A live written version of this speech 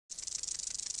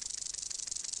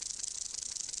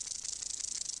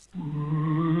Hey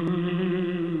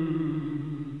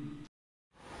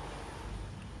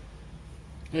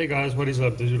guys, what is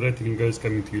up? This is Letting Goes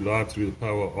coming to you live through the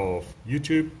power of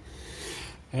YouTube.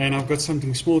 And I've got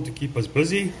something small to keep us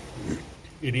busy.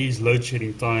 It is load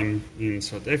shedding time in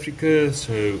South Africa.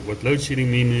 So what load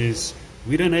shedding means is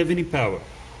we don't have any power.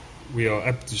 We are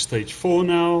up to stage 4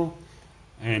 now.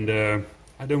 And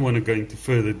I don't want to go into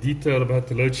further detail about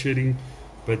the load shedding.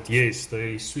 But yes,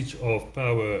 they switch off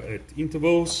power at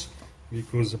intervals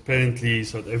because apparently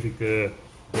South Africa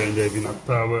don't have enough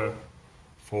power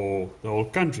for the whole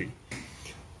country.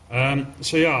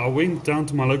 So yeah, I went down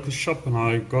to my local shop and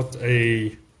I got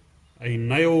a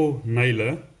nail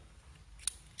nailer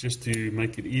just to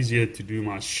make it easier to do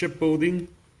my shipbuilding,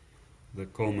 the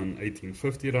Coleman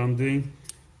 1850 that I'm doing.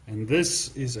 And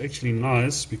this is actually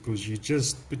nice because you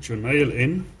just put your nail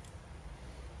in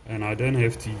and I don't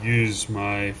have to use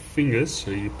my fingers.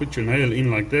 So you put your nail in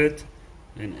like that,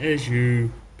 and as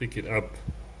you pick it up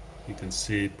you can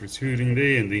see it protruding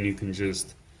there, and then you can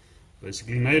just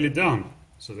basically nail it down.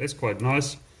 So that's quite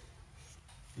nice.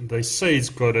 And they say it's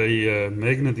got a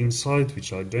magnet inside,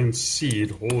 which I don't see it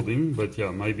holding, but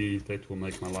yeah, maybe that will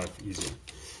make my life easier.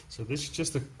 So this is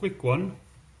just a quick one.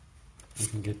 I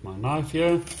can get my knife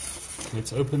here.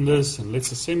 Let's open this and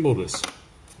let's assemble this.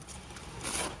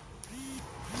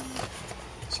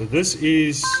 So this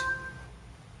is,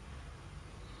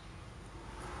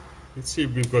 let's see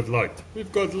if we've got light.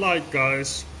 We've got light,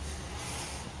 guys.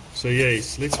 So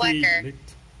yes, gate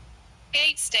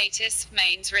status,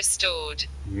 mains restored.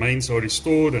 Mains are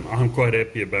restored and I'm quite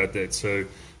happy about that. So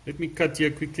let me cut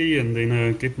here quickly and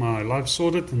then get my life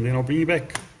sorted, and then I'll bring you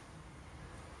back.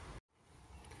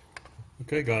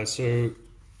 Okay guys, so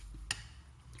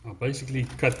I basically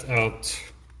cut out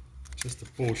just a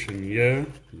portion here,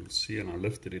 you'll see, and I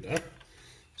lifted it up.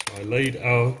 So I laid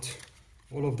out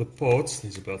all of the parts.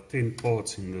 There's about 10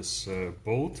 parts in this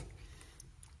bolt.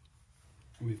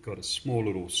 We've got a small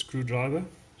little screwdriver.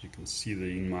 You can see there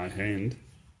in my hand,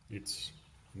 it's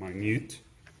minute.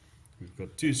 We've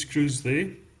got 2 screws there,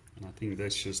 and I think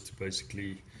that's just to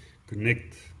basically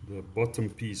connect the bottom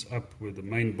piece up with the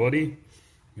main body.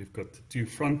 We've got the 2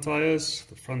 front tires,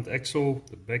 the front axle,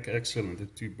 the back axle, and the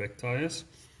 2 back tires.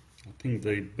 I think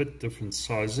they're a bit different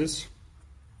sizes.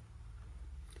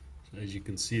 So as you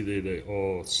can see there, they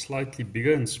are slightly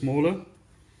bigger and smaller.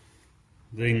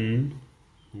 Then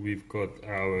we've got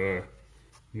our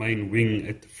main wing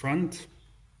at the front.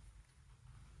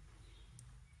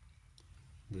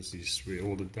 This is where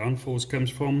all the downforce comes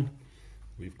from.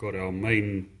 We've got our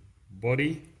main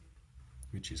body,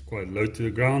 which is quite low to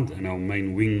the ground, and our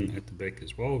main wing at the back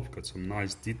as well. We've got some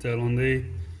nice detail on there.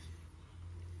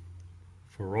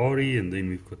 Ferrari, and then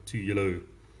we've got 2 yellow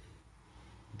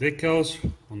decals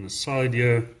on the side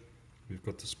here. We've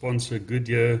got the sponsor,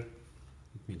 Goodyear.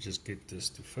 Let me just get this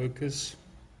to focus.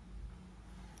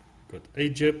 Got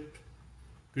Egypt,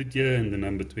 Goodyear, and the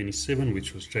number 27,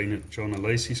 which was John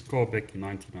Alesi's car back in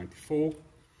 1994.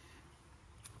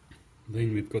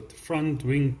 Then we've got the front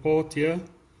wing part here,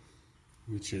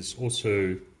 which is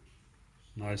also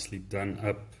nicely done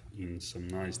up in some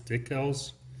nice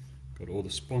decals. Got all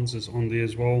the sponsors on there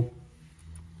as well.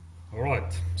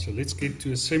 Alright, so let's get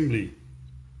to assembly.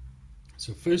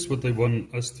 So first what they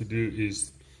want us to do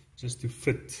is just to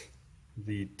fit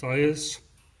the tires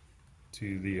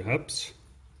to the hubs.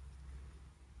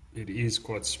 It is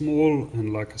quite small,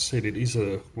 and like I said, it is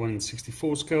a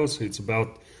 1/64 scale, so it's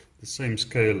about the same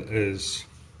scale as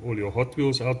all your Hot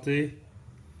Wheels out there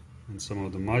and some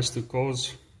of the Meister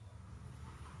cars.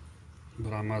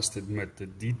 But I must admit, the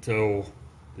detail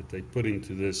that they put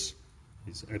into this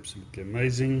is absolutely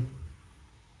amazing.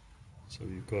 So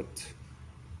we've got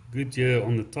Goodyear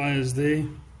on the tires there,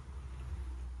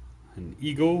 an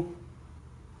Eagle.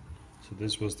 So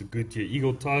this was the Goodyear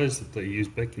Eagle tires that they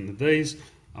used back in the days.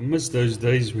 I miss those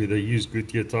days where they used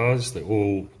Goodyear tires.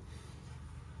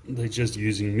 They're just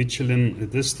using Michelin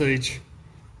at this stage.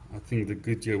 I think the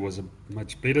Goodyear was a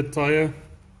much better tire.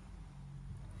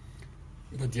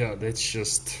 But yeah, that's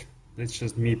just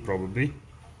me probably.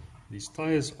 These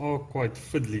tires are quite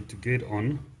fiddly to get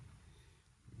on,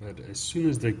 but as soon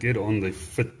as they get on, they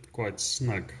fit quite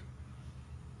snug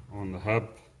on the hub.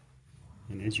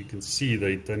 And as you can see,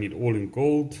 they've done it all in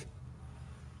gold.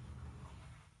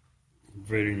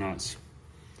 Very nice.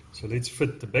 So let's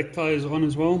fit the back tires on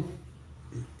as well.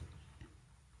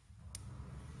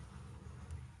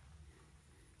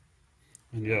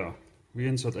 And yeah, we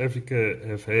in South Africa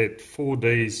have had 4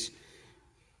 days,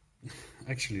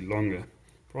 actually longer,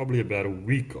 probably about a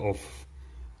week of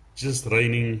just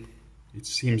raining. It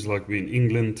seems like we're in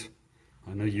England.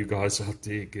 I know you guys out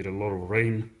there get a lot of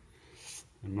rain.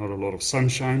 and not a lot of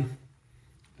sunshine.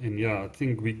 And yeah, I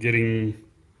think we're getting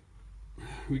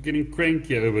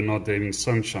cranky over not having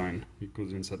sunshine,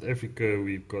 because in South Africa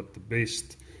we've got the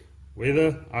best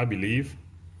weather, I believe.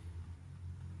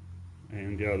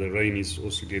 And yeah, the rain is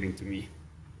also getting to me.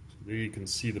 So there you can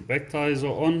see the back tires are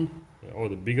on. They are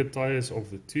the bigger tires of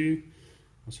the two.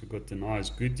 Also got the nice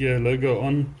Goodyear logo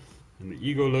on and the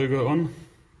Ego logo on.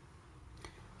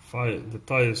 The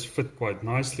tires fit quite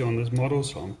nicely on this model,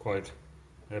 so I'm quite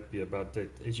happy about that.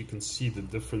 As you can see, the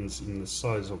difference in the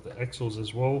size of the axles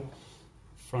as well.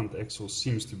 Front axle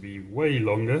seems to be way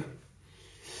longer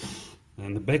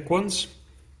than the back ones.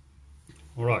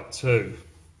 Alright, so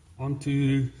on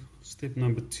to step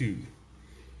number 2.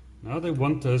 Now they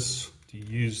want us to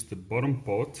use the bottom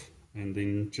part and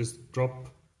then just drop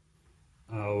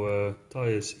our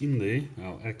tires in there,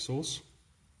 our axles.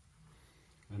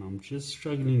 And I'm just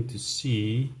struggling to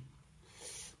see.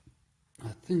 I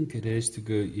think it has to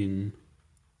go in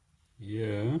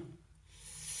here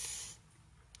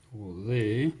or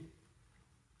there.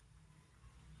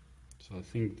 So I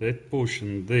think that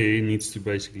portion there needs to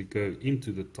basically go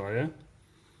into the tire.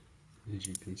 As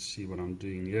you can see what I'm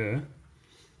doing here.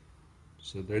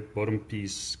 So that bottom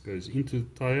piece goes into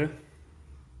the tire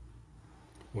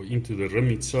or into the rim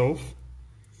itself,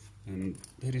 and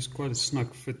that is quite a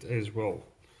snug fit as well.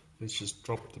 Let's just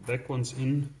drop the back ones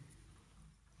in,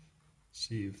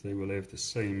 see if they will have the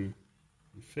same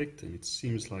effect, and it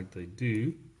seems like they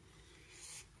do,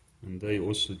 and they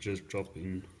also just drop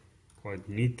in quite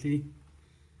neatly,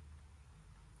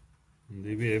 and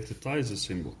there we have the tires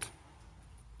assembled.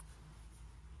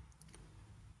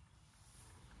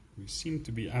 We seem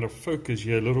to be out of focus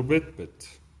here a little bit, but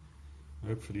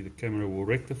hopefully the camera will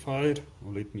rectify it,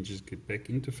 or let me just get back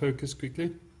into focus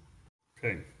quickly.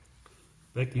 Okay,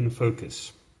 back in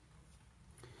focus.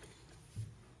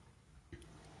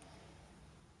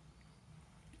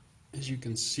 As you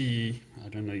can see, I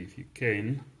don't know if you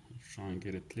can, let's try and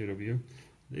get a clearer view.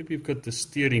 There we've got the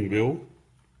steering wheel,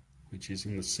 which is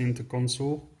in the center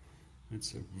console.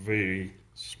 It's a very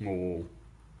small,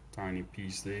 tiny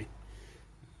piece there,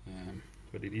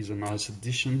 but it is a nice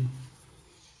addition.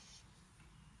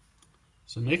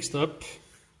 So next up,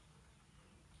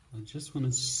 I just want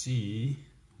to see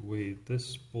where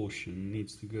this portion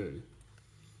needs to go.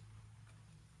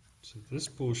 So this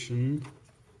portion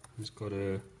has got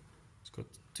it's got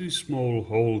 2 small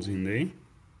holes in there,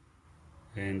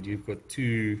 and you've got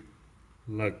 2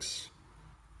 lugs,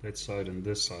 that side and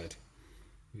this side,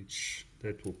 which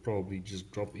that will probably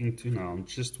just drop into. Now I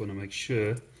just want to make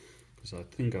sure, because I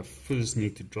think I first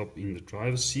need to drop in the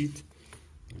driver's seat.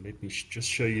 Let me just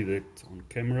show you that on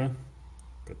camera.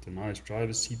 Got the nice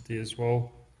driver's seat there as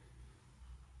well.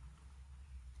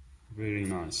 Very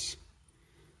nice.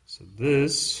 So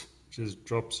this just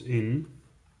drops in.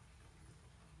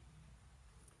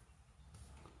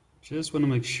 Just want to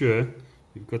make sure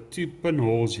we've got 2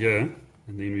 pinholes here,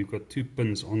 and then we've got 2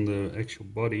 pins on the actual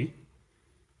body,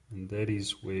 and that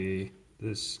is where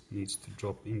this needs to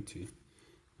drop into.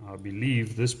 I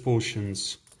believe this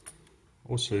portion's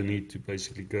also need to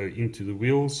basically go into the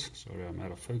wheels. Sorry, I'm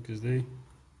out of focus there.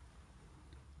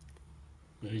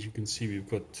 As you can see, we've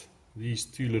got these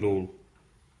 2 little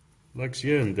lugs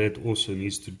here, and that also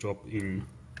needs to drop in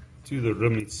to the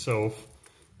rim itself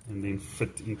and then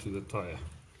fit into the tire.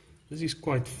 This is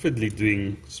quite fiddly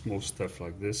doing small stuff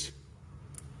like this,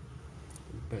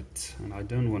 and I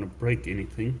don't want to break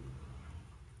anything.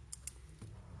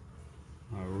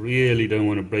 I really don't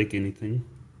want to break anything.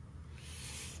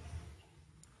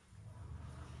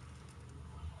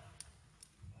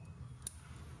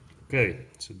 Okay,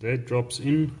 so that drops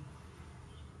in.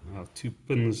 Our 2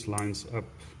 pins lines up,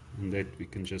 and that we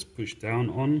can just push down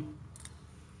on.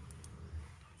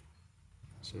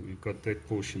 So we've got that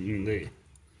portion in there.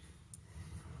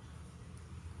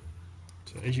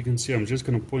 So as you can see, I'm just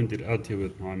going to point it out here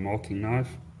with my marking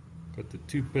knife. Got the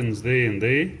 2 pins there and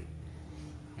there,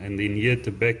 and then here at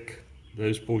the back,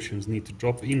 those portions need to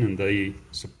drop in, and they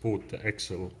support the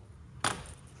axle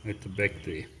at the back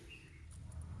there.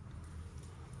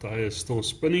 Tire is still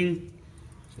spinning,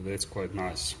 so that's quite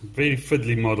nice. Very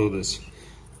fiddly model this.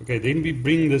 Okay, then we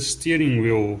bring the steering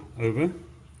wheel over,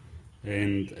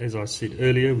 and as I said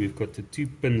earlier, we've got the 2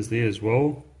 pins there as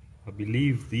well. I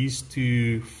believe these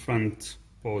 2 front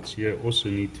parts here also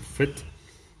need to fit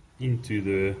into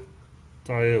the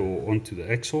tire or onto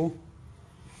the axle.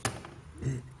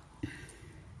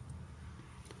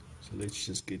 So let's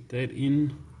just get that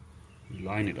in. We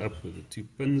line it up with the 2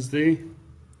 pins there,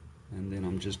 and then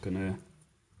I'm just gonna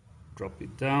drop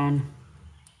it down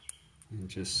and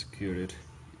just secure it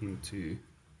into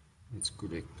its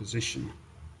correct position.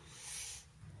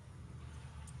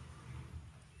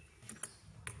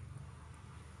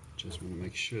 Just want to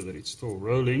make sure that it's still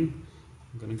rolling.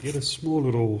 I'm going to get a small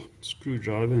little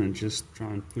screwdriver and just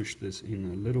try and push this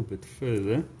in a little bit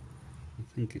further.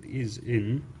 I think it is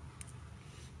in.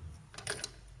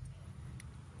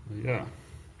 Yeah,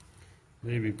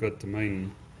 there we've got the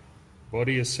main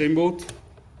body assembled,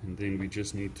 and then we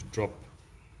just need to drop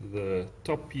the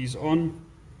top piece on.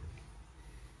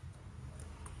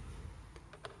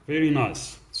 Very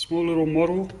nice, small little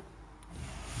model,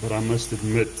 but I must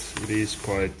admit it is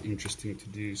quite interesting to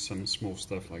do some small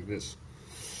stuff like this.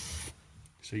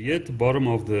 So here at the bottom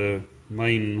of the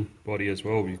main body as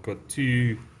well, we've got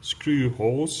 2 screw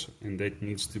holes, and that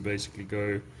needs to basically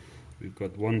go. We've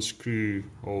got 1 screw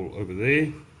hole over there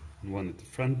and 1 at the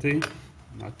front there.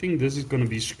 And I think this is going to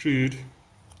be screwed.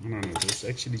 No, this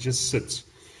actually just sits.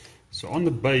 So on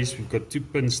the base we've got 2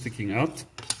 pins sticking out,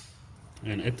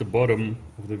 and at the bottom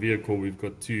of the vehicle we've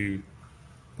got 2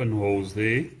 pinholes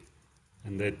there,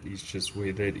 and that is just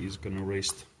where that is going to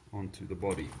rest onto the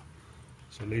body.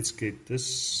 So let's get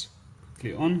this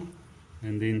quickly on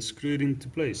and then screw it into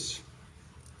place.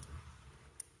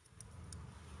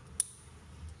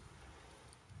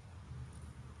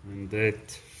 And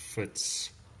that fits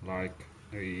like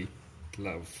a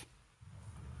glove.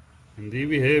 And there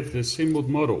we have the assembled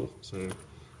model. So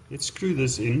let's screw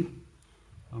this in.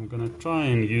 I'm going to try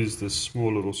and use this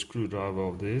small little screwdriver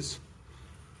of theirs.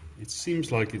 It seems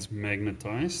like it's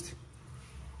magnetized.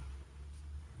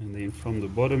 And then from the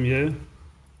bottom here,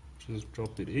 just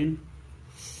drop it in.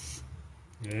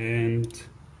 And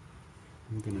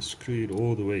I'm going to screw it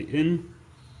all the way in.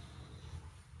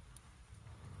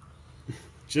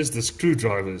 Just the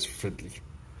screwdriver is fiddly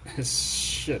as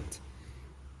shit.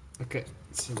 Okay,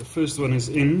 so the first one is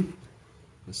in.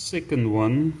 The second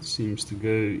one seems to go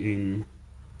in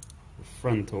the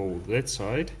front hole that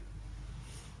side.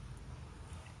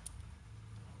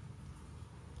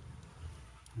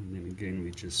 And then again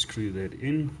we just screw that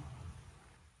in.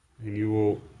 And you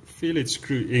will feel it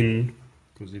screw in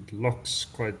because it locks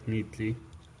quite neatly.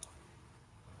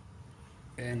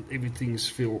 And everything's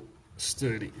feel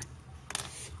sturdy.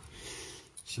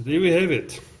 So there we have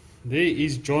it. There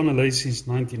is John Alesi's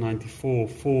 1994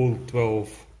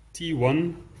 412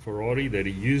 T1 Ferrari that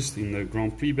he used in the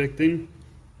Grand Prix back then.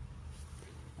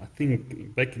 I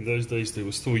think back in those days they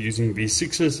were still using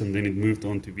V6s, and then it moved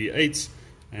on to V8s,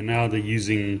 and now they're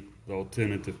using the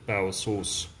alternative power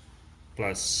source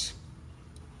plus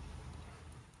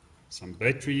some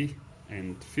battery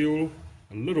and fuel,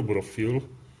 a little bit of fuel.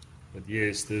 But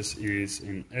yes, this is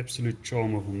an absolute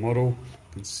charm of a model.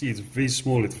 You can see it's very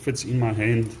small, it fits in my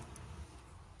hand.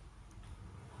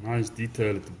 Nice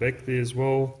detail at the back there as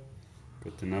well.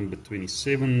 Got the number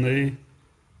 27 there.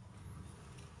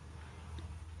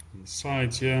 On the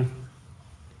sides here,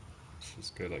 let's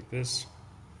just go like this.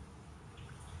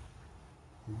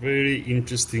 Very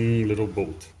interesting little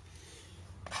bolt.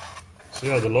 So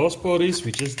yeah, the last part is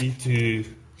we just need to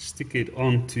stick it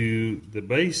onto the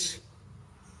base.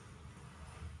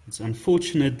 It's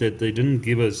unfortunate that they didn't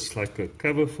give us like a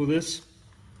cover for this,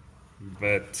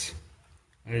 but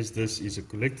as this is a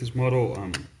collector's model,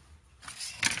 I'm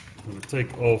going to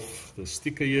take off the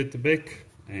sticker here at the back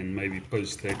and maybe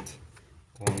post that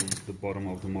on the bottom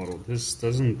of the model. This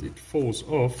doesn't, it falls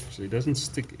off, so it doesn't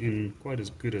stick in quite as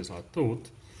good as I thought.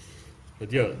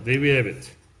 But yeah, there we have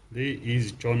it. There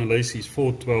is John Alesi's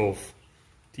 412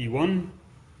 T1,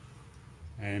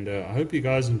 and I hope you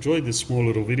guys enjoyed this small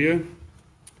little video.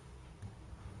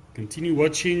 Continue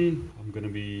watching. I'm going to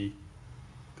be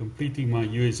completing my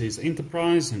USS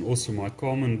Enterprise and also my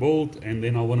Carmen build, and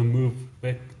then I want to move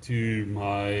back to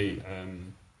my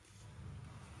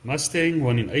Mustang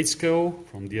 1 in 8 scale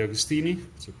from De Agostini.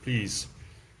 So please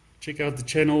check out the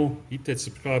channel, hit that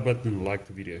subscribe button and like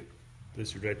the video.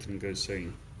 This is Ratton Goes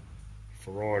saying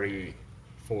Ferrari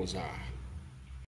Forza.